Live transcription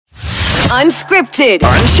Unscripted.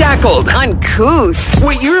 Unshackled. Uncouth.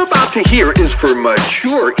 What you're about to hear is for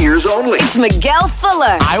mature ears only. It's Miguel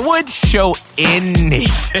Fuller. I would show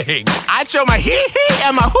anything. I'd show my hee-hee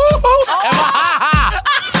and my hoo-hoo and my ha-ha.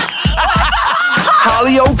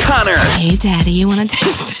 Holly O'Connor. Hey, Daddy, you want to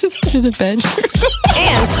take this to the bedroom?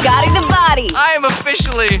 And Scotty the Body. I am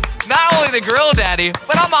officially not only the grill daddy,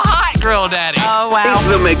 but I'm a hot grill daddy. Oh, wow. It's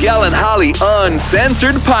the Miguel and Holly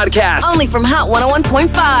Uncensored Podcast. Only from Hot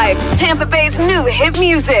 101.5. Tampa Bay's new hit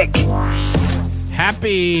music.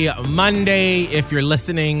 Happy Monday if you're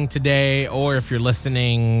listening today, or if you're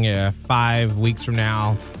listening 5 weeks from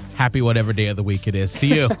now. Happy whatever day of the week it is to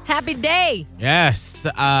you. Happy day. Yes.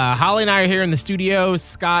 Holly and I are here in the studio.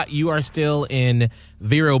 Scott, you are still in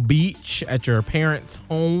Vero Beach at your parents'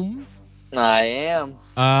 home. I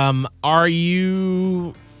am. Are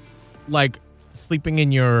you like sleeping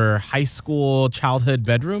in your high school childhood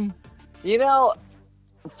bedroom? You know,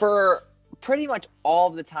 for pretty much all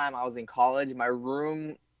of the time I was in college, my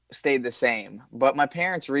room stayed the same. But my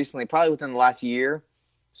parents recently, probably within the last year,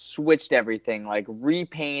 switched everything, like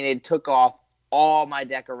repainted, took off all my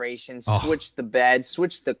decorations, switched the bed,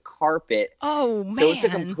 switched the carpet. Oh, man. So it's a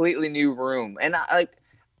completely new room. And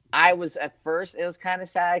I was at first, it was kind of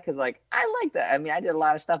sad because I like that. I mean, I did a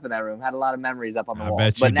lot of stuff in that room, had a lot of memories up on the I wall.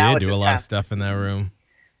 bet you did do a lot of stuff in that room.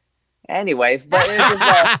 Anyway, but it was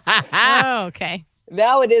just Oh, okay.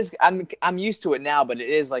 now it is. I'm used to it now, but it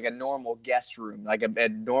is like a normal guest room, like a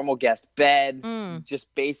normal guest bed,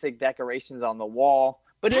 just basic decorations on the wall.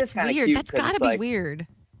 But it is kind of cute. That's got to be weird.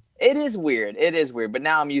 It is weird. It is weird. But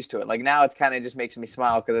now I'm used to it. Like now it's kind of just makes me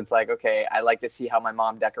smile because it's like, okay, I like to see how my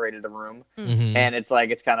mom decorated a room. Mm-hmm. And it's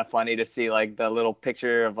like, it's kind of funny to see like the little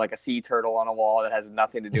picture of like a sea turtle on a wall that has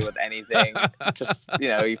nothing to do with anything. Just,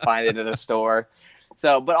 you find it at a store.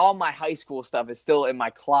 So, but all my high school stuff is still in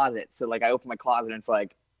my closet. So like I open my closet and it's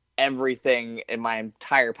like everything in my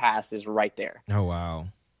entire past is right there. Oh, wow.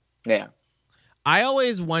 Yeah. I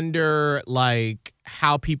always wonder, like,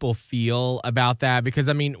 how people feel about that. Because,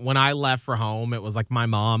 I mean, when I left for home, it was like my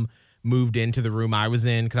mom moved into the room I was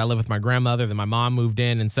in because I live with my grandmother. Then my mom moved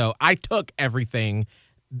in. And so I took everything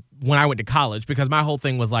when I went to college because my whole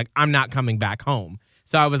thing was like, I'm not coming back home.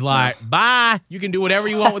 So I was like, bye. You can do whatever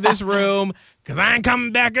you want with this room because I ain't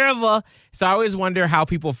coming back ever. So I always wonder how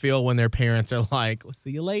people feel when their parents are like, we'll see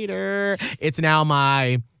you later. It's now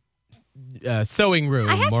my sewing room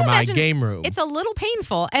or my game room. It's a little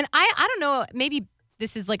painful. And I don't know, maybe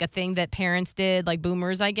this is like a thing that parents did, like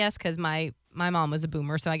boomers, I guess, because my mom was a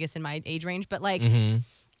boomer, so I guess in my age range. But like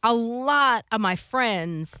a lot of my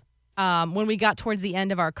friends, when we got towards the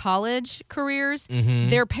end of our college careers,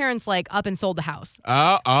 their parents like up and sold the house.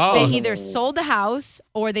 They either sold the house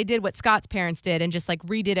or they did what Scott's parents did and just like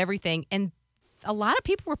redid everything. And a lot of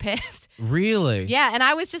people were pissed. Really? Yeah, and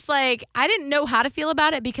I was just like, I didn't know how to feel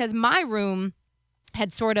about it because my room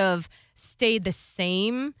had sort of stayed the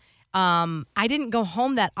same. I didn't go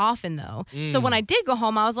home that often, though. So when I did go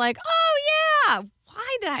home, I was like, oh, yeah,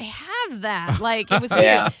 why did I have that? Like, it was weird.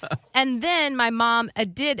 Yeah. And then my mom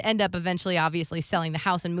did end up eventually, obviously, selling the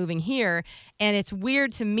house and moving here. And it's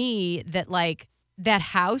weird to me that, like, that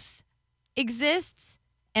house exists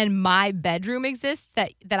and my bedroom exists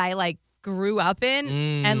that I, like, grew up in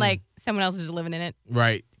and like someone else is living in it.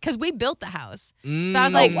 Right. Because we built the house. So I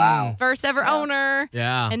was like, wow. First ever owner.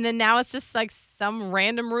 Yeah. And then now it's just like some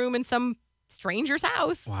random room in some stranger's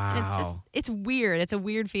house. Wow. And it's weird. It's a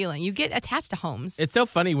weird feeling. You get attached to homes. It's so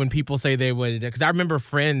funny when people say they would, because I remember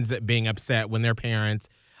friends being upset when their parents,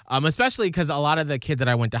 especially because a lot of the kids that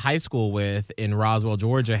I went to high school with in Roswell,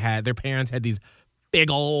 Georgia, their parents had these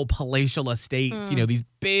big old palatial estates, these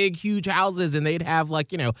big, huge houses, and they'd have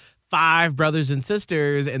 5 brothers and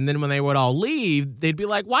sisters, and then when they would all leave, they'd be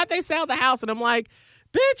like, why'd they sell the house? And I'm like,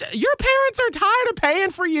 bitch, your parents are tired of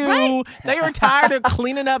paying for you. Right? They are tired of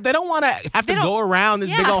cleaning up. They don't want to have to go around this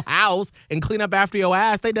big old house and clean up after your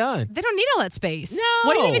ass. They done. They don't need all that space. No.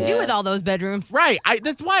 What do you even do with all those bedrooms? Right.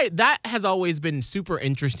 That's why that has always been super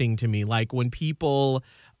interesting to me. Like when people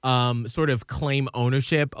sort of claim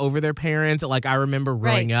ownership over their parents. Like I remember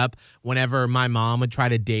growing up, whenever my mom would try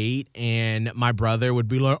to date and my brother would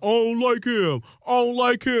be like, I don't like him. I don't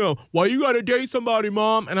like him. Why you got to date somebody,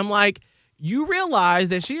 Mom? And I'm like, you realize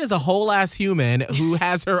that she is a whole ass human who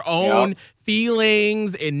has her own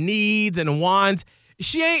feelings and needs and wants.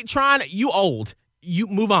 She ain't trying to, you old. You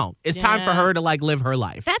move on. It's time for her to live her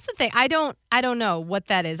life. That's the thing. I don't know what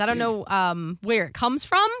that is. I don't know where it comes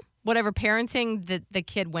from. Whatever parenting the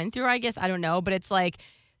kid went through, I guess. I don't know. But it's like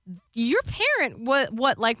your parent,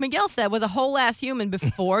 what like Miguel said, was a whole ass human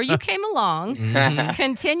before you came along,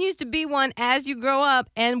 continues to be one as you grow up,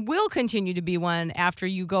 and will continue to be one after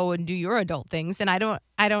you go and do your adult things. And I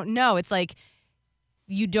don't know. It's like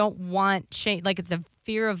you don't want change. Like it's a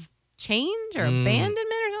fear of change or abandonment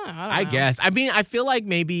or something. I don't know. guess. I mean, I feel like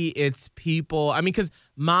maybe it's people. I mean, because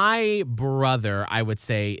my brother, I would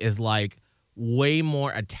say, is like way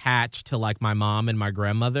more attached to like my mom and my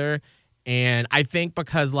grandmother. And I think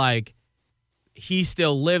because, like, he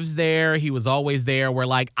still lives there. He was always there where,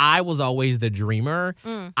 like, I was always the dreamer.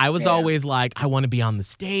 I was always like, I want to be on the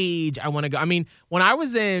stage. I want to go. I mean, when I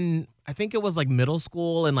was in, I think it was, like, middle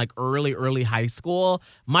school and, like, early high school,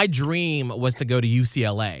 my dream was to go to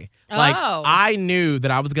UCLA. Like, I knew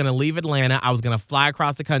that I was going to leave Atlanta. I was going to fly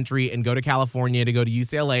across the country and go to California to go to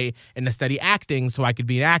UCLA and to study acting so I could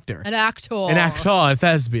be an actor. An actor, a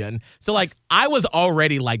thespian. So, like, I was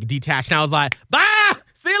already, like, detached. And I was like, bye!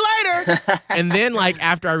 See you later! And then, like,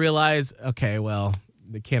 after I realized, okay, well,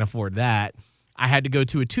 they can't afford that, I had to go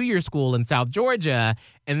to a 2-year school in South Georgia.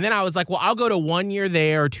 And then I was like, well, I'll go to 1 year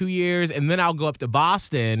there or 2 years, and then I'll go up to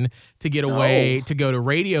Boston to get away to go to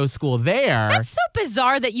radio school there. That's so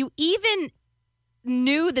bizarre that you even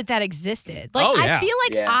knew that existed. Like, I feel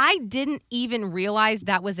like I didn't even realize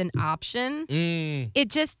that was an option. It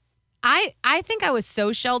just, I think I was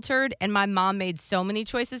so sheltered, and my mom made so many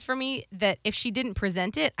choices for me that if she didn't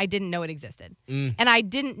present it, I didn't know it existed. And I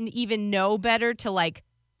didn't even know better to, like,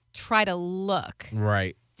 try to look.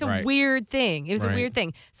 Right. It's a weird thing. It was a weird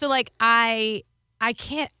thing. So, like, I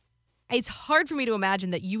can't, it's hard for me to imagine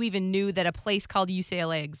that you even knew that a place called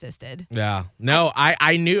UCLA existed. Yeah. No,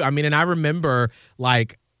 I knew. I mean, and I remember,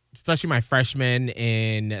 like, especially my freshman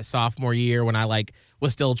and sophomore year when I, like,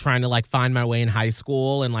 was still trying to, like, find my way in high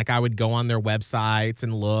school, and, like, I would go on their websites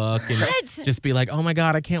and look and just be like, oh my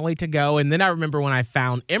God, I can't wait to go. And then I remember when I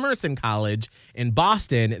found Emerson College in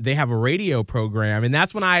Boston, they have a radio program, and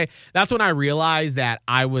that's when I realized that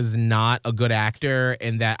I was not a good actor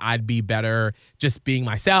and that I'd be better just being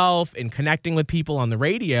myself and connecting with people on the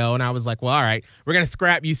radio. And I was like, well, all right, we're gonna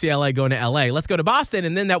scrap UCLA, going to LA. Let's go to Boston,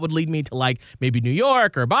 and then that would lead me to, like, maybe New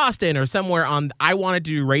York or Boston or somewhere on. I wanted to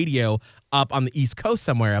do radio up on the East Coast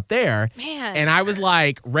somewhere up there. Man. And I was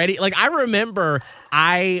like ready. Like, I remember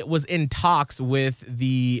I was in talks with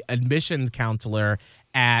the admissions counselor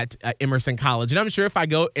at Emerson College. And I'm sure if I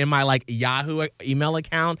go in my, like, Yahoo email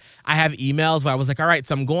account, I have emails where I was like, all right,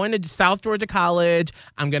 so I'm going to South Georgia College.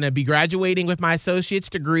 I'm going to be graduating with my associate's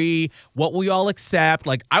degree. What will you all accept?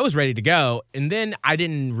 Like, I was ready to go. And then I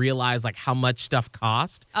didn't realize, like, how much stuff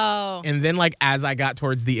cost. Oh. And then, like, as I got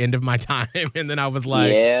towards the end of my time, and then I was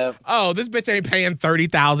like, oh, this bitch ain't paying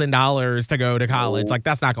 $30,000 to go to college. Like,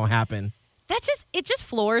 that's not going to happen. It just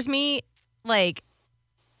floors me, like,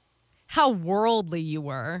 how worldly you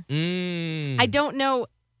were. I don't know.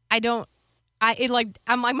 I'm like,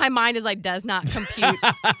 my mind is like, does not compute.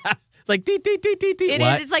 Like, It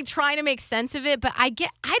is. It's like trying to make sense of it, but I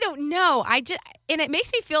don't know. And it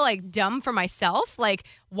makes me feel like dumb for myself. Like,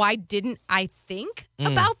 why didn't I think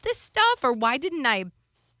about this stuff? Or why didn't I,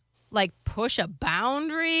 like, push a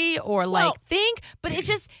boundary or, like, think? But it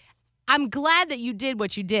just, I'm glad that you did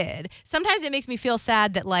what you did. Sometimes it makes me feel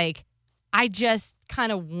sad that, like, I just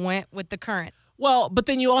kind of went with the current. Well, but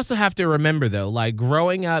then you also have to remember, though, like,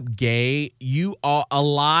 growing up gay, you are a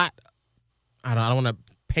lot, I don't want to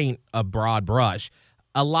paint a broad brush.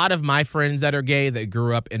 A lot of my friends that are gay that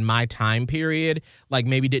grew up in my time period, like,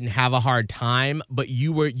 maybe didn't have a hard time, but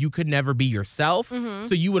you could never be yourself. So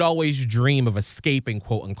you would always dream of escaping,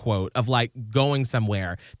 quote unquote, of, like, going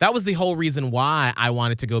somewhere. That was the whole reason why I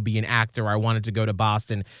wanted to go be an actor. I wanted to go to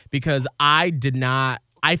Boston, because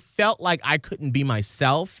I felt like I couldn't be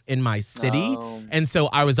myself in my city. And so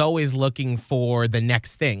I was always looking for the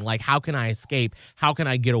next thing. Like, how can I escape? How can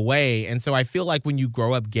I get away? And so I feel like when you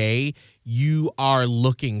grow up gay, you are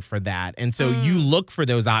looking for that. And so you look for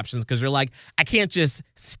those options because you're like, I can't just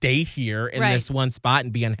stay here in this one spot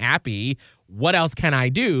and be unhappy. What else can I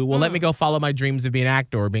do? Well, let me go follow my dreams of being an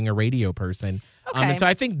actor or being a radio person. Okay. And so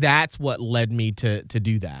I think that's what led me to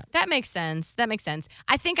do that. That makes sense.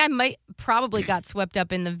 I think I might probably got swept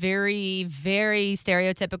up in the very, very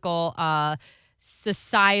stereotypical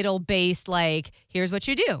societal based, like, here's what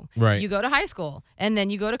you do. Right. You go to high school, and then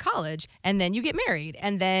you go to college, and then you get married,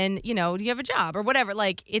 and then, you have a job or whatever.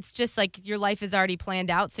 Like, it's just like your life is already planned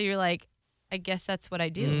out. So you're like, I guess that's what I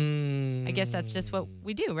do. I guess that's just what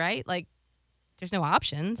we do, right? Like, there's no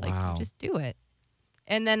options. Like, you just do it.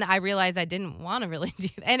 And then I realized I didn't want to really do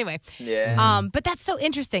that. Anyway. Yeah. But that's so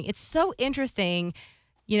interesting. It's so interesting,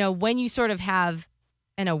 when you sort of have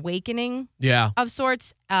an awakening Yeah. of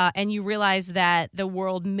sorts, and you realize that the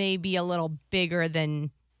world may be a little bigger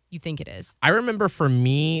than you think it is. I remember for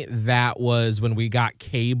me, that was when we got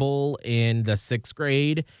cable in the 6th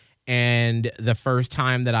grade. And the first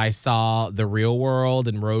time that I saw The Real World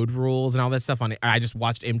and Road Rules and all that stuff I just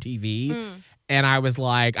watched MTV. And I was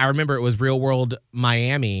like, I remember it was Real World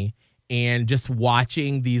Miami, and just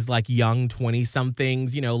watching these like young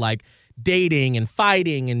 20-somethings, like dating and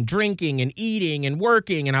fighting and drinking and eating and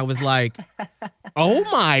working. And I was like, oh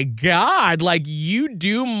my God, like you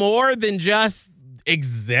do more than just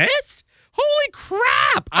exist? Holy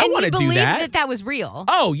crap. I want to do that. That was real.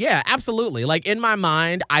 Oh, yeah, absolutely. Like in my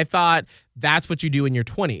mind, I thought that's what you do in your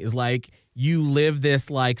 20s. Like you live this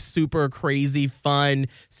like super crazy, fun,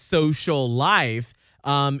 social life.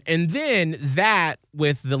 And then that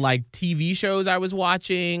with the like TV shows I was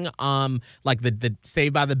watching, like the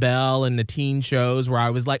Saved by the Bell and the teen shows where I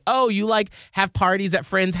was like, oh, you like have parties at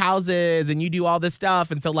friends' houses and you do all this stuff.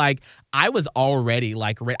 And so like I was already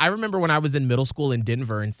like, I remember when I was in middle school in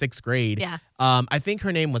Denver in 6th grade. Yeah. I think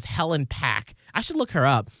her name was Helen Pack. I should look her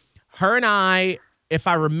up. Her and I, if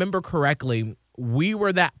I remember correctly, we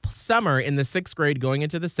were that summer in the 6th grade going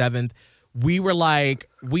into the 7th. We were like,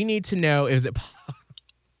 we need to know, is it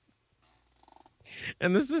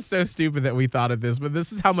and this is so stupid that we thought of this, but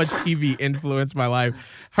this is how much TV influenced my life.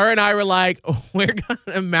 Her and I were like, we're going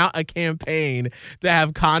to mount a campaign to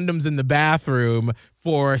have condoms in the bathroom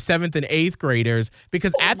for 7th and 8th graders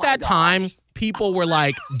because at that time, people were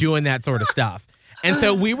like doing that sort of stuff. And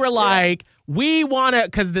so we were like, we want to,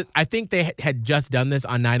 because I think they had just done this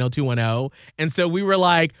on 90210. And so we were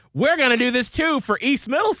like, we're going to do this too for East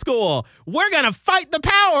Middle School. We're going to fight the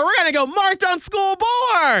power. We're going to go march on school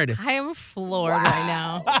board. I am floored right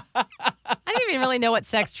now. I didn't even really know what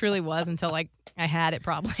sex truly was until like I had it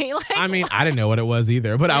probably. Like, I mean, I didn't know what it was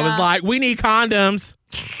either, but I was like, we need condoms.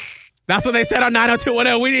 That's what they said on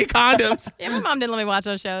 90210. We need condoms. Yeah, my mom didn't let me watch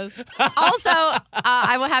those shows. Also,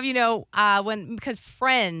 I will have you know, because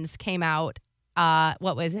Friends came out,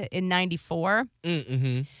 what was it, in 94?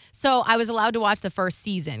 Mm-hmm. So I was allowed to watch the first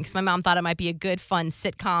season because my mom thought it might be a good, fun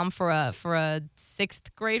sitcom for a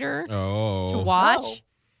 6th grader to watch. Oh.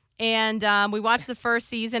 And we watched the first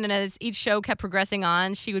season, and as each show kept progressing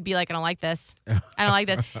on, she would be like, I don't like this. I don't like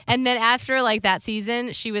this. And then after like that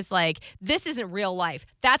season, she was like, this isn't real life.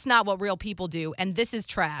 That's not what real people do. And this is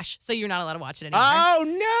trash. So you're not allowed to watch it anymore. Oh,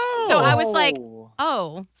 no. So I was like,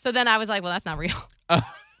 oh. So then I was like, well, that's not real.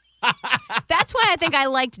 That's why I think I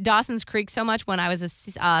liked Dawson's Creek so much when I was a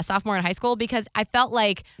sophomore in high school, because I felt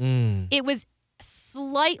like it was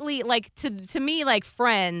slightly like to me like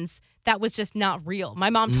Friends. That was just not real. My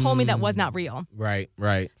mom told me that was not real. Right.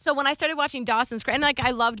 So when I started watching Dawson's Creek, and like I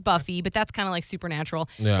loved Buffy, but that's kind of like supernatural.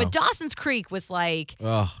 Yeah. But Dawson's Creek was like,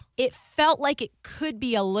 Ugh. it felt like it could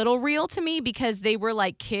be a little real to me because they were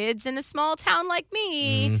like kids in a small town like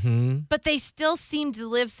me, Mm-hmm. but they still seemed to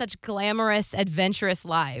live such glamorous, adventurous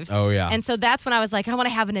lives. Oh, yeah. And so that's when I was like, I want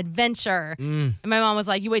to have an adventure. And my mom was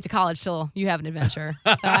like, you wait to college till you have an adventure.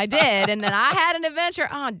 So I did. And then I had an adventure.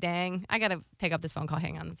 Oh, dang. I got to pick up this phone call.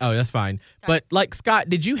 Hang on. Oh, that's fine. Sorry. But like, Scott,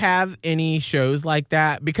 did you have any shows like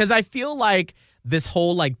that? Because I feel like this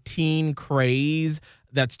whole like teen craze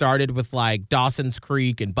that started with like Dawson's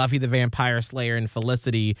Creek and Buffy the Vampire Slayer and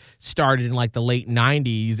Felicity started in like the late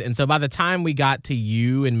 90s. And so by the time we got to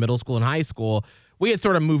you in middle school and high school, we had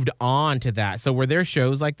sort of moved on to that. So were there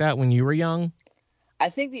shows like that when you were young? I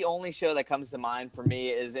think the only show that comes to mind for me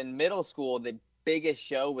is in middle school, the biggest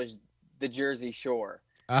show was The Jersey Shore.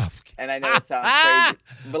 Oh, And I know it sounds crazy,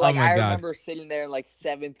 but like my I God. remember sitting there in like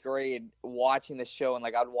 7th grade watching the show, and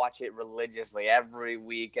like I'd watch it religiously every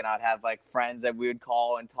week, and I'd have like friends that we would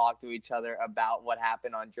call and talk to each other about what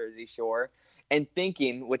happened on Jersey Shore, and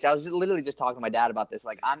thinking, which I was literally just talking to my dad about this,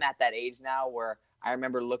 like I'm at that age now where I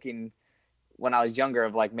remember looking when I was younger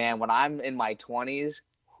of like, man, when I'm in my 20s,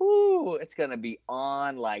 whoo, it's gonna be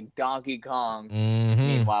on like Donkey Kong.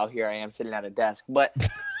 Meanwhile, here I am sitting at a desk, but.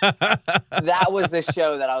 That was the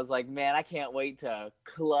show that I was like, man, I can't wait to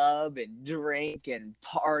club and drink and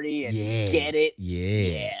party and get it.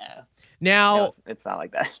 Yeah. No, Now, it's not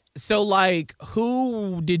like that. so like,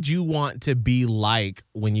 who did you want to be like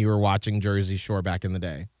when you were watching Jersey Shore back in the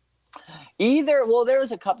day? Well, there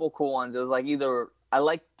was a couple cool ones. It was like I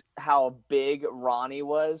liked how big Ronnie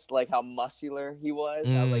was, like how muscular he was.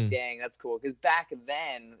 I was like, dang, that's cool. Because back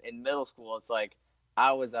then in middle school, it's like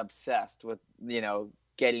I was obsessed with,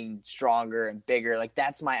 getting stronger and bigger. Like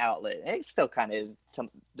that's my outlet. And it still kind of is to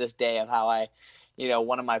this day of how I,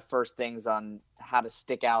 one of my first things on how to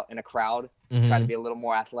stick out in a crowd is try to be a little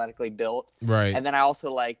more athletically built. Right. And then I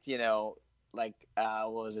also liked, like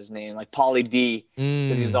what was his name? Like Pauly D,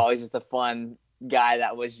 because he was always just a fun guy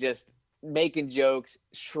that was just making jokes,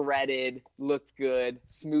 shredded, looked good,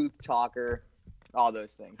 smooth talker, all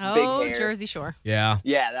those things. Oh, Big hair. Jersey Shore. Yeah.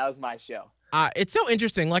 Yeah, that was my show. It's so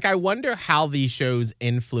interesting. Like, I wonder how these shows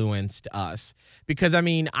influenced us. Because, I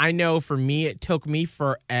mean, I know for me, it took me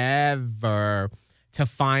forever to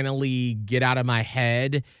finally get out of my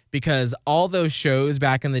head, because all those shows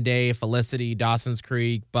back in the day, Felicity, Dawson's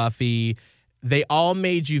Creek, Buffy, they all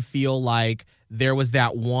made you feel like there was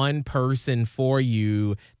that one person for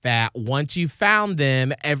you that once you found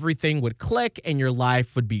them, everything would click and your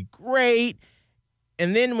life would be great.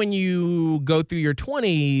 And then when you go through your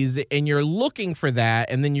 20s and you're looking for that,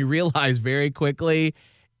 and then you realize very quickly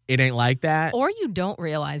it ain't like that. Or you don't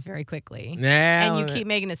realize very quickly. Yeah. And you keep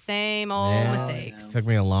making the same old mistakes. It took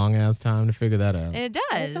me a long ass time to figure that out. It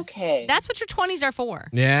does. It's okay. That's what your 20s are for.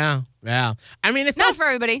 Yeah. I mean, it's Not so for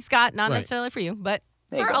everybody, Scott. Not Right. necessarily for you, but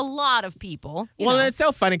There you for go. a lot of people. you Well, know. and it's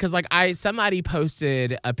so funny because somebody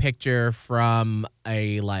posted a picture from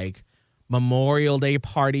a like Memorial Day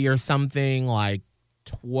party or something like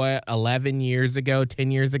 11 years ago,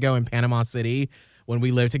 10 years ago in Panama City when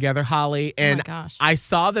we lived together, Holly. Oh my And gosh. I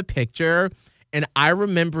saw the picture and I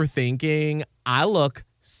remember thinking, I look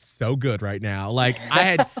so good right now. Like, I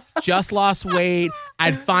had just lost weight.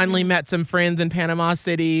 I'd finally met some friends in Panama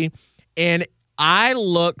City, and I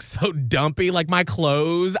look so dumpy. Like, my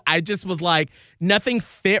clothes, I just was like, nothing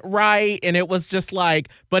fit right. And it was just like,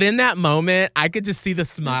 but in that moment, I could just see the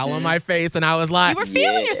smile on my face. And I was like, you were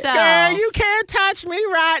feeling Yeah. yourself. girl, you can't touch me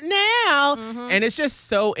right now. Mhm. And it's just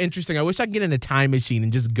so interesting. I wish I could get in a time machine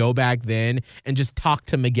and just go back then and just talk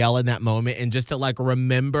to Miguel in that moment and just to like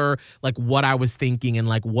remember like what I was thinking and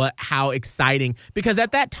like how exciting. Because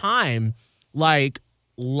at that time, like,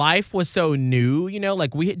 life was so new, you know,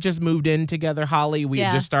 like we had just moved in together, Holly. We Yeah.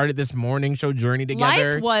 had just started this morning show journey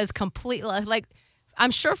together. Life was completely, like,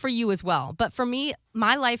 I'm sure for you as well, but for me,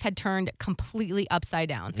 my life had turned completely upside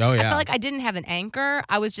down. Oh, I yeah. felt like I didn't have an anchor.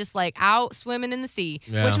 I was just like out swimming in the sea,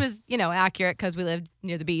 Yeah. which was, accurate because we lived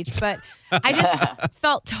near the beach. But I just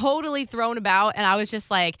felt totally thrown about, and I was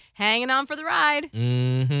just like hanging on for the ride.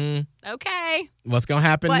 Mm-hmm. Okay. What's going to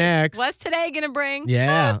happen What- next? What's today going to bring?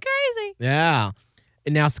 Yeah. That's crazy. Yeah.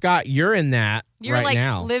 And now, Scott, you're in that You're right like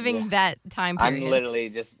now. living Yeah. that time period. I'm literally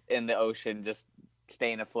just in the ocean, just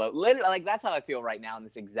staying afloat. Literally, like that's how I feel right now in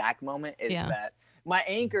this exact moment. Is Yeah. that my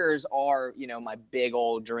anchors are, my big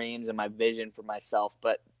old dreams and my vision for myself,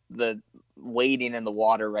 but the wading in the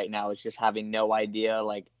water right now is just having no idea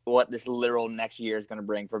like what this literal next year is going to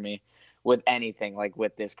bring for me with anything, like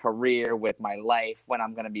with this career, with my life, when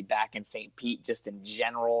I'm going to be back in St. Pete, just in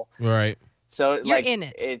general. Right. So You're like in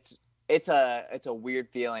it. it's a weird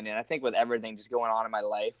feeling, and I think with everything just going on in my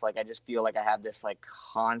life, like I just feel like I have this like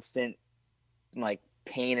constant like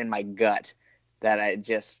pain in my gut that I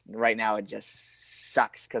just right now it just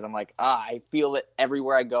sucks because I'm like I feel it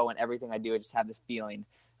everywhere I go and everything I do. I just have this feeling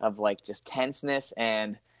of like just tenseness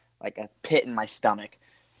and like a pit in my stomach.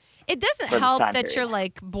 It doesn't for this help time that period. you're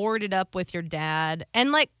like boarded up with your dad.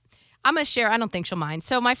 And like, I'm going to share, I don't think she'll mind.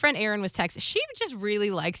 So my friend Erin was texting. She just really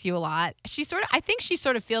likes you a lot. I think she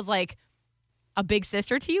sort of feels like a big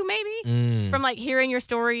sister to you, maybe, from like hearing your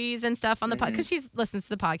stories and stuff on the podcast, because she listens to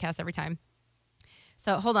the podcast every time.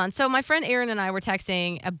 So hold on. So my friend Erin and I were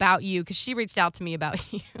texting about you because she reached out to me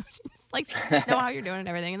about you. Like, know how you're doing and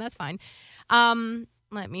everything, and that's fine.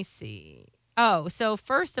 Let me see. Oh, so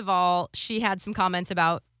first of all, she had some comments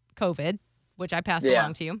about COVID, which I passed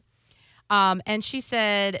along to you. And she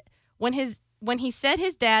said when he said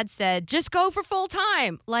his dad said, just go for full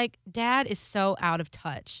time, like dad is so out of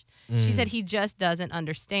touch. She said he just doesn't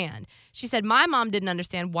understand. She said, my mom didn't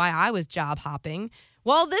understand why I was job hopping.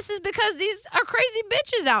 Well, this is because these are crazy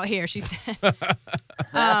bitches out here, she said.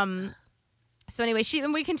 So anyway,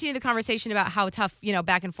 and we continue the conversation about how tough,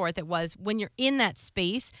 back and forth it was when you're in that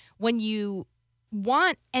space, when you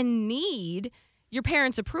want and need your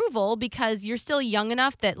parents' approval because you're still young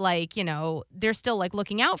enough that like, they're still like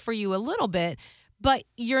looking out for you a little bit, but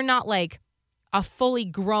you're not like a fully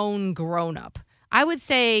grown up. I would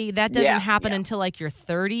say that doesn't happen until like your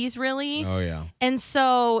 30s, really. Oh, yeah. And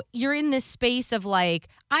so you're in this space of like,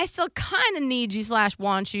 I still kind of need you /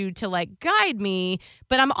 want you to like guide me,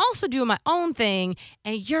 but I'm also doing my own thing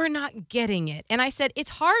and you're not getting it. And I said, it's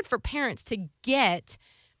hard for parents to get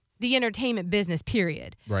the entertainment business,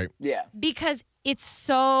 period, Right. Yeah. because it's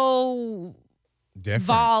so Different.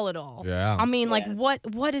 volatile. Yeah. I mean, like, Yes.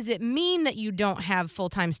 what does it mean that you don't have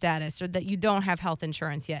full-time status or that you don't have health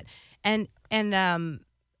insurance yet? And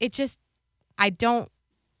it just, I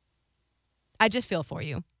just feel for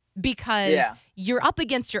you because you're up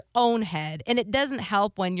against your own head. And it doesn't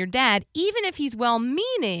help when your dad, even if he's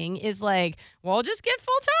well-meaning, is like, well, just get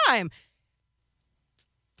full-time.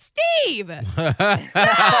 Steve, no!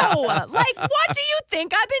 Like, what do you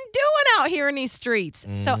think I've been doing out here in these streets?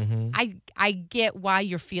 So I get why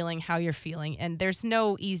you're feeling how you're feeling, and there's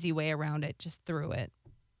no easy way around it, just through it.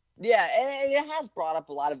 Yeah, and it has brought up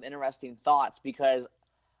a lot of interesting thoughts because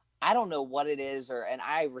I don't know what it is, and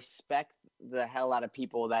I respect the hell out of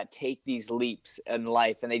people that take these leaps in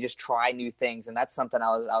life and they just try new things. And that's something I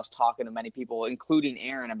was talking to many people, including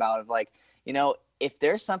Aaron, about, of like, you know, if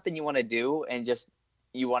there's something you want to do and just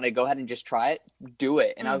you want to go ahead and just try it, do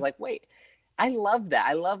it. And I was like, wait, I love that.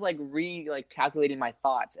 I love calculating my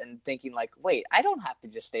thoughts and thinking like, wait, I don't have to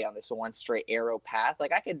just stay on this one straight arrow path.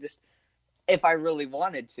 Like I could just, if I really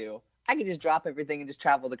wanted to, I could just drop everything and just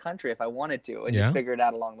travel the country if I wanted to and just figure it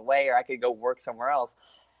out along the way, or I could go work somewhere else.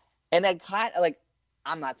 And I kind of like,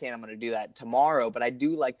 I'm not saying I'm going to do that tomorrow, but I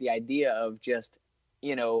do like the idea of just,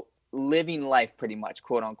 you know, living life pretty much,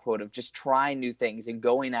 quote unquote, of just trying new things and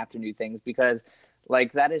going after new things, because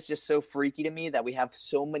like that is just so freaky to me that we have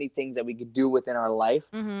so many things that we could do within our life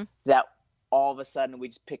that all of a sudden we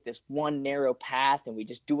just pick this one narrow path and we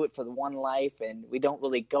just do it for the one life and we don't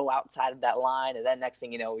really go outside of that line. And then next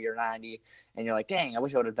thing you know, you're 90 and you're like, dang, I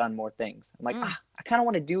wish I would have done more things. I'm like, I kind of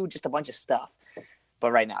want to do just a bunch of stuff.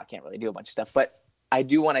 But right now I can't really do a bunch of stuff. But I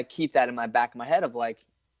do want to keep that in my back of my head of like,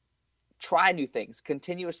 try new things,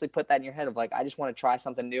 continuously put that in your head of like, I just want to try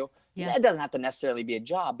something new. Yeah. It doesn't have to necessarily be a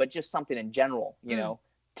job, but just something in general, you know,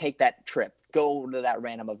 take that trip, go to that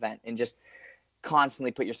random event and just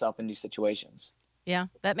constantly put yourself in new situations. Yeah,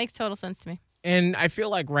 that makes total sense to me. And I feel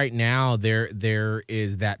like right now there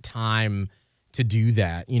is that time to do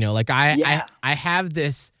that. You know, like I have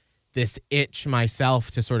this itch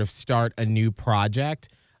myself to sort of start a new project.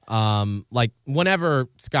 Like whenever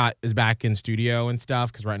Scott is back in studio and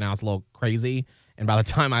stuff, because right now it's a little crazy. And by the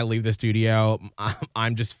time I leave the studio,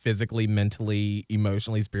 I'm just physically, mentally,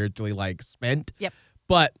 emotionally, spiritually like spent. Yep.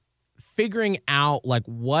 But figuring out like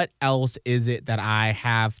what else is it that I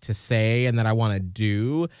have to say and that I want to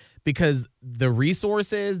do, because the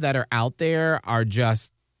resources that are out there are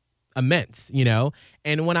just immense, you know?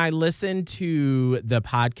 And when I listen to the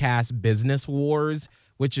podcast Business Wars,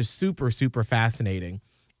 which is super, super fascinating,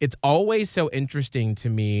 it's always so interesting to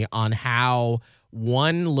me on how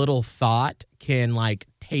one little thought can like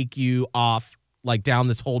take you off like down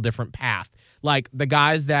this whole different path. Like the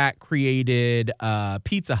guys that created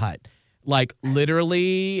Pizza Hut, like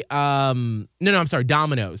literally,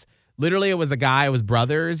 Domino's. Literally, it was a guy, it was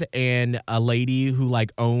brothers and a lady who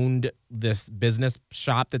like owned this business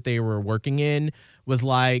shop that they were working in, was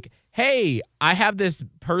like, hey, I have this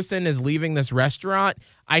person is leaving this restaurant.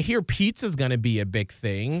 I hear pizza's going to be a big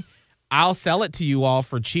thing. I'll sell it to you all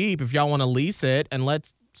for cheap if y'all want to lease it and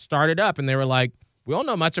let's start it up. And they were like, we don't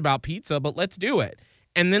know much about pizza, but let's do it.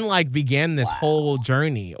 And then like began this whole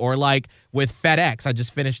journey. Or like with FedEx, I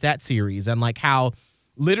just finished that series, and like how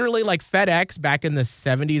literally like FedEx back in the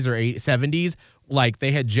 70s or 70s, like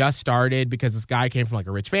they had just started because this guy came from like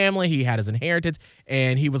a rich family. He had his inheritance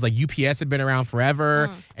and he was like, UPS had been around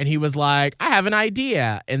forever. And he was like, I have an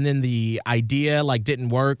idea. And then the idea like didn't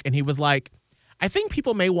work. And he was like, I think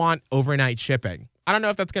people may want overnight shipping. I don't know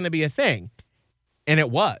if that's going to be a thing. And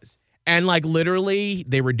it was. And like literally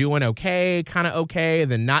they were doing okay, kind of okay,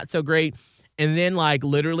 and then not so great. And then like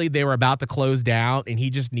literally they were about to close down and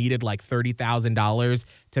he just needed like $30,000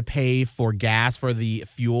 to pay for gas for the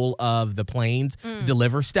fuel of the planes to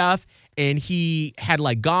deliver stuff. And he had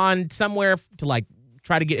like gone somewhere to like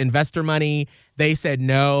try to get investor money. They said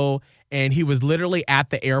no. And he was literally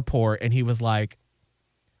at the airport and he was like,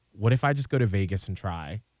 what if I just go to Vegas and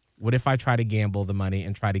try? What if I try to gamble the money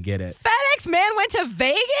and try to get it? FedEx man went to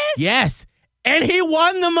Vegas? Yes. And he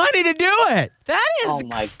won the money to do it. That is oh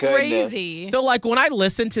my crazy. Goodness. So like when I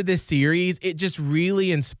listen to this series, it just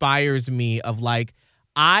really inspires me of like,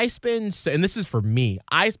 and this is for me,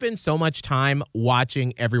 I spend so much time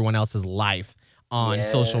watching everyone else's life on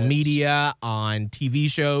social media, on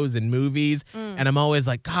TV shows and movies. And I'm always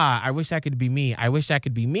like, God, I wish that could be me. I wish that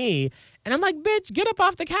could be me. And I'm like, bitch, get up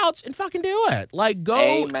off the couch and fucking do it. Like,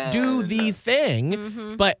 go do the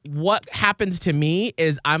thing. But what happens to me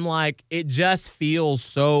is I'm like, it just feels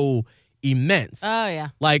so immense. Oh, yeah.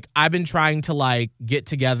 Like, I've been trying to, like, get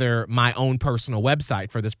together my own personal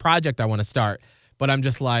website for this project I want to start. But I'm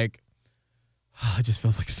just like, it just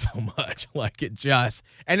feels like so much. Like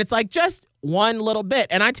and it's like just one little bit.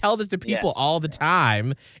 And I tell this to people Yes. all the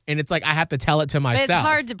time. And it's like I have to tell it to myself. But it's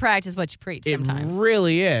hard to practice what you preach sometimes. It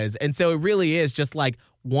really is. And so it really is just like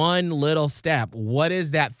one little step. What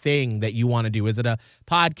is that thing that you want to do? Is it a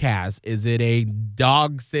podcast? Is it a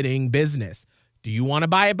dog sitting business? Do you want to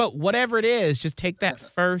buy it? But whatever it is, just take that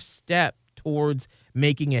first step towards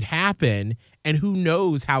making it happen. And who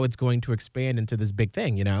knows how it's going to expand into this big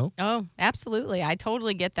thing, you know? Oh, absolutely. I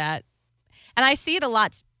totally get that. And I see it a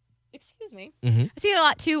lot. Excuse me. Mhm. I see it a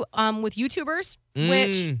lot too with YouTubers,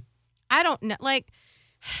 which I don't know. Like,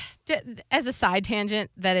 as a side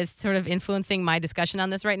tangent that is sort of influencing my discussion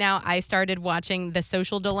on this right now, I started watching The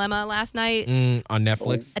Social Dilemma last night. On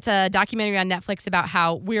Netflix. It's a documentary on Netflix about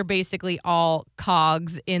how we're basically all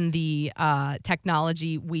cogs in the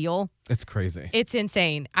technology wheel. It's crazy. It's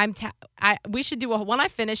insane. We should do when I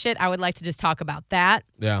finish it, I would like to just talk about that.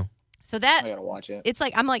 Yeah. So that I gotta watch it. it's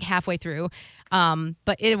like I'm like halfway through,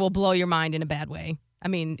 but it will blow your mind in a bad way. I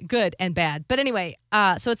mean, good and bad. But anyway,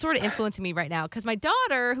 so it's sort of influencing me right now because my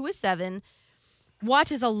daughter, who is 7,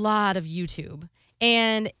 watches a lot of YouTube,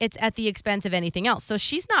 and it's at the expense of anything else. So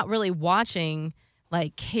she's not really watching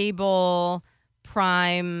like cable,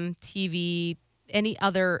 Prime TV, any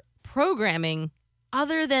other programming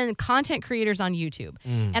other than content creators on YouTube.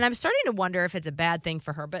 And I'm starting to wonder if it's a bad thing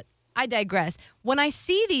for her, but I digress. When I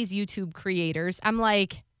see these YouTube creators, I'm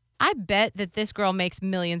like, I bet that this girl makes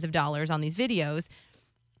millions of dollars on these videos,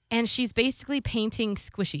 and she's basically painting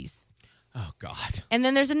squishies. Oh, God. And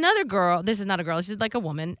then there's another girl. This is not a girl. She's like a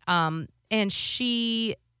woman. And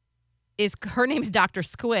her name's Dr.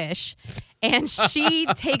 Squish, and she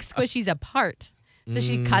takes squishies apart. So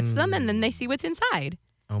she cuts them, and then they see what's inside.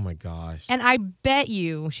 Oh, my gosh. And I bet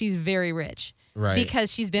you she's very rich. Right.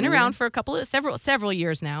 Because she's been around for several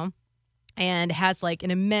years now, and has like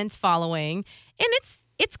an immense following, and it's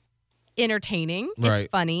entertaining. Right.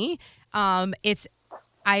 It's funny. It's,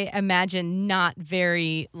 I imagine, not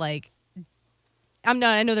very like, I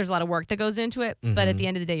know there's a lot of work that goes into it, but at the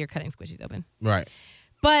end of the day, you're cutting squishies open. Right.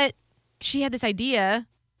 But she had this idea,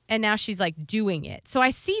 and now she's like doing it. So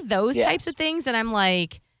I see those types of things, and I'm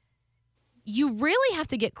like, you really have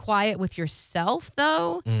to get quiet with yourself,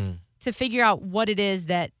 though, to figure out what it is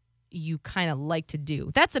that you kind of like to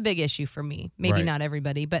do. That's a big issue for me. Maybe Right. not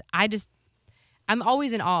everybody, but I'm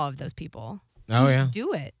always in awe of those people. Oh, who yeah. just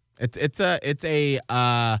do it. It's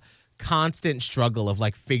a constant struggle of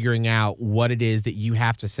like figuring out what it is that you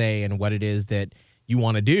have to say and what it is that you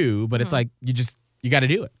want to do, but it's like you got to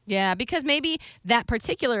do it. Yeah, because maybe that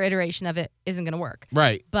particular iteration of it isn't going to work.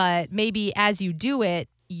 Right. But maybe as you do it,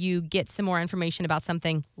 you get some more information about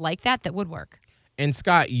something like that would work. And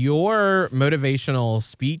Scott, your motivational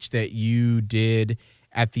speech that you did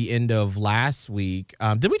at the end of last week,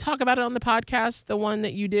 did we talk about it on the podcast, the one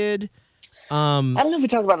that you did? I don't know if we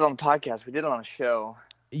talked about it on the podcast. We did it on a show.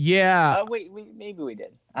 Yeah. Wait, maybe we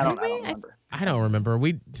did. I don't remember. I don't remember.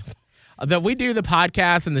 We do the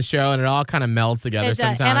podcast and the show, and it all kind of melds together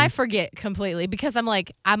sometimes. And I forget completely because I'm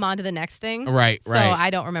like, I'm on to the next thing. Right, So right. I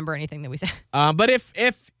don't remember anything that we said. But if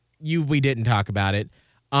we didn't talk about it,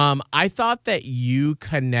 I thought that you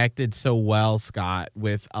connected so well, Scott,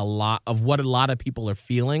 with a lot of what a lot of people are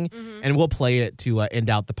feeling, and we'll play it to end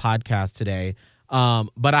out the podcast today.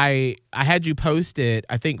 But I had you post it,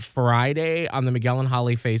 I think Friday on the Miguel and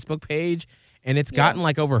Holly Facebook page, and it's gotten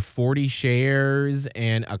like over 40 shares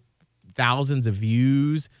and thousands of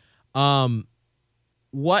views. What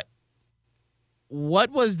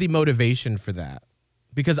was the motivation for that?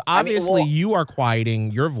 Because obviously you are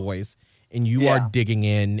quieting your voice and you are digging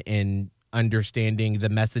in and understanding the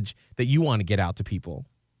message that you want to get out to people.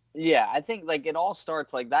 Yeah, I think like it all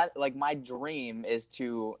starts like that. Like my dream is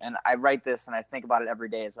to, and I write this and I think about it every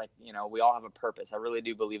day. It's like, we all have a purpose. I really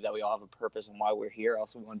do believe that we all have a purpose and why we're here,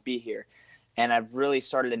 else we wouldn't be here. And I've really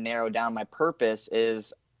started to narrow down my purpose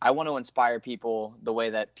is I want to inspire people the way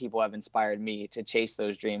that people have inspired me to chase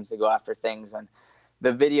those dreams, to go after things. And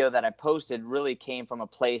the video that I posted really came from a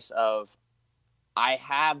place of, I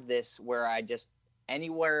have this where I just,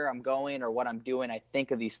 anywhere I'm going or what I'm doing, I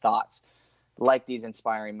think of these thoughts, like these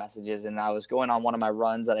inspiring messages. And I was going on one of my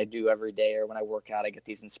runs that I do every day, or when I work out, I get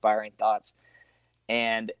these inspiring thoughts.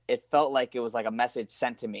 And it felt like it was like a message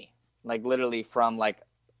sent to me, like literally from like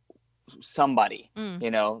somebody,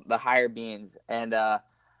 the higher beings. And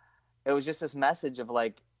it was just this message of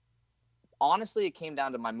like, honestly, it came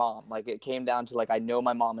down to my mom. Like it came down to like, I know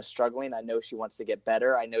my mom is struggling. I know she wants to get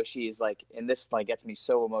better. I know she's like, and this like gets me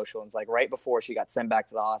so emotional. It's like right before she got sent back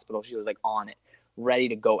to the hospital, she was like on it, ready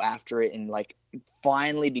to go after it and like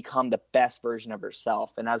finally become the best version of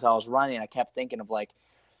herself. And as I was running, I kept thinking of like,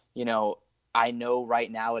 I know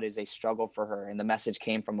right now it is a struggle for her. And the message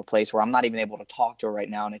came from a place where I'm not even able to talk to her right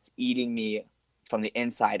now. And it's eating me from the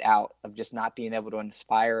inside out of just not being able to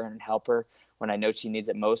inspire her and help her when I know she needs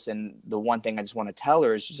it most. And the one thing I just want to tell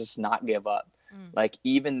her is just not give up. Like,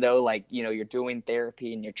 even though, like, you know, you're doing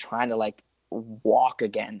therapy and you're trying to like walk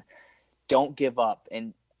again, don't give up.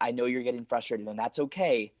 And I know you're getting frustrated, and that's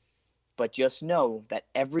okay. But just know that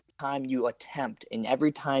every time you attempt and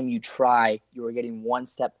every time you try, you are getting one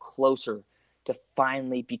step closer to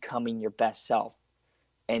finally becoming your best self.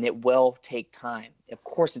 And it will take time. Of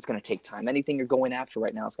course, it's going to take time. Anything you're going after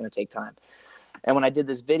right now is going to take time. And when I did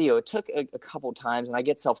this video, it took a couple times, and I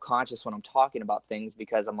get self-conscious when I'm talking about things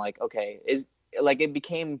because I'm like, okay, it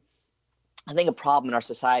became, I think, a problem in our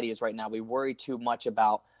society is right now we worry too much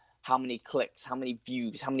about how many clicks, how many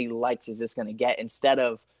views, how many likes is this going to get, instead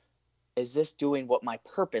of, is this doing what my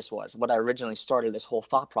purpose was, what I originally started this whole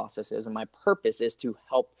thought process is. And my purpose is to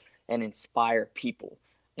help and inspire people.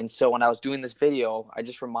 And so when I was doing this video, I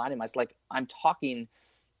just reminded myself, like, I'm talking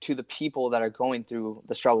to the people that are going through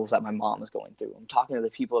the struggles that my mom is going through. I'm talking to the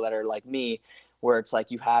people that are like me, where it's like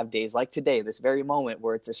you have days like today, this very moment,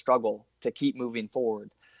 where it's a struggle to keep moving forward.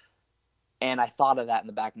 And I thought of that in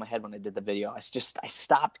the back of my head when I did the video. I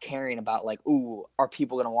stopped caring about like, ooh, are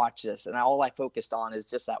people going to watch this? And all I focused on is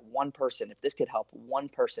just that one person. If this could help one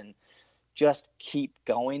person just keep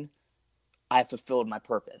going, I fulfilled my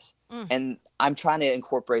purpose. And I'm trying to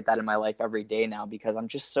incorporate that in my life every day now, because I'm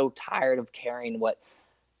just so tired of caring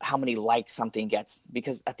how many likes something gets,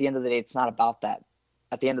 because at the end of the day, it's not about that.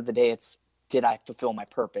 At the end of the day, it's, did I fulfill my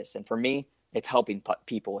purpose? And for me, it's helping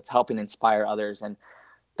people. It's helping inspire others. And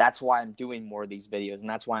that's why I'm doing more of these videos. And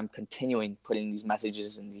that's why I'm continuing putting these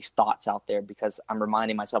messages and these thoughts out there, because I'm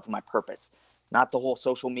reminding myself of my purpose, not the whole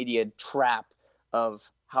social media trap of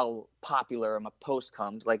how popular a post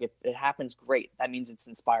comes. Like, if it happens, great. That means it's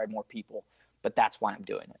inspired more people. But that's why I'm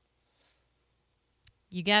doing it.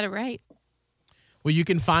 You got it right. Well, you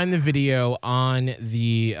can find the video on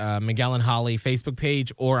the Miguel and Holly Facebook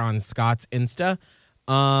page or on Scott's Insta.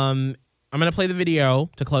 I'm going to play the video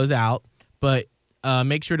to close out, but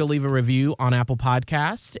make sure to leave a review on Apple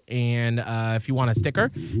Podcasts. And if you want a sticker,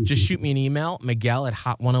 just shoot me an email,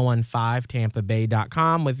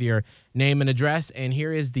 miguel@hot1015tampabay.com with your name and address. And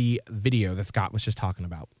here is the video that Scott was just talking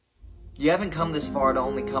about. You haven't come this far to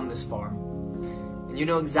only come this far. And you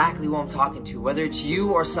know exactly who I'm talking to, whether it's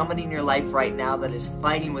you or somebody in your life right now that is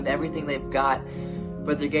fighting with everything they've got,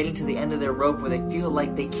 but they're getting to the end of their rope where they feel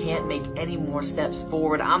like they can't make any more steps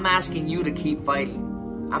forward. I'm asking you to keep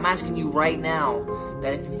fighting. I'm asking you right now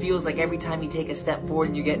that if it feels like every time you take a step forward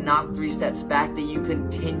and you get knocked 3 steps back, that you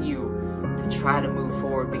continue to try to move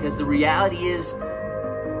forward, because the reality is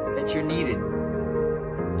that you're needed.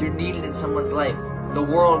 You're needed in someone's life. The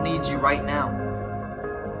world needs you right now.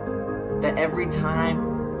 That every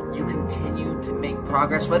time you continue to make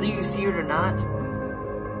progress, whether you see it or not,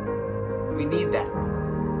 we need that.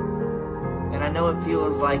 And I know it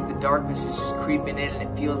feels like the darkness is just creeping in and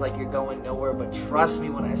it feels like you're going nowhere, but trust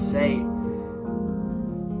me when I say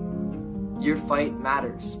your fight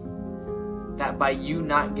matters. That by you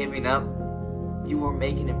not giving up, you are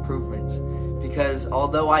making improvements. Because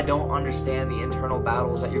although I don't understand the internal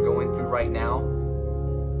battles that you're going through right now,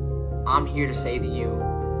 I'm here to say to you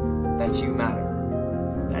that you matter.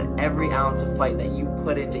 That every ounce of fight that you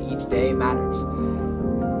put into each day matters.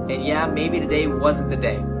 And yeah, maybe today wasn't the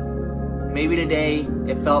day. Maybe today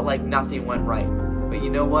it felt like nothing went right. But you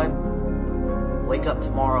know what? Wake up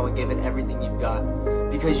tomorrow and give it everything you've got.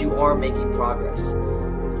 Because you are making progress.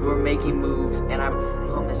 You are making moves, and I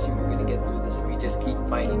promise you we're going to get through this if you just keep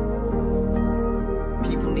fighting.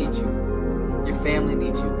 People need you. Your family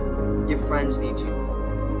needs you. Your friends need you.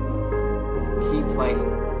 Keep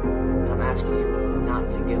fighting. And I'm asking you not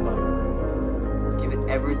to give up. Give it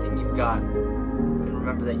everything you've got. And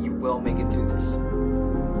remember that you will make it through this.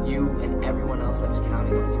 You and everyone else that is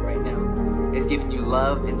counting on you right now is giving you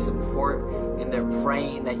love and support, and they're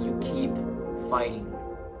praying that you keep fighting.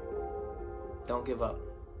 Don't give up.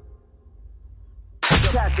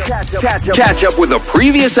 Catch up with the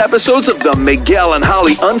previous episodes of the Miguel and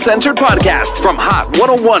Holly Uncensored podcast from Hot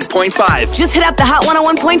 101.5. Just hit up the Hot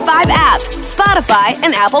 101.5 app, Spotify,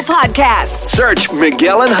 and Apple Podcasts. Search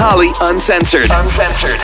Miguel and Holly Uncensored.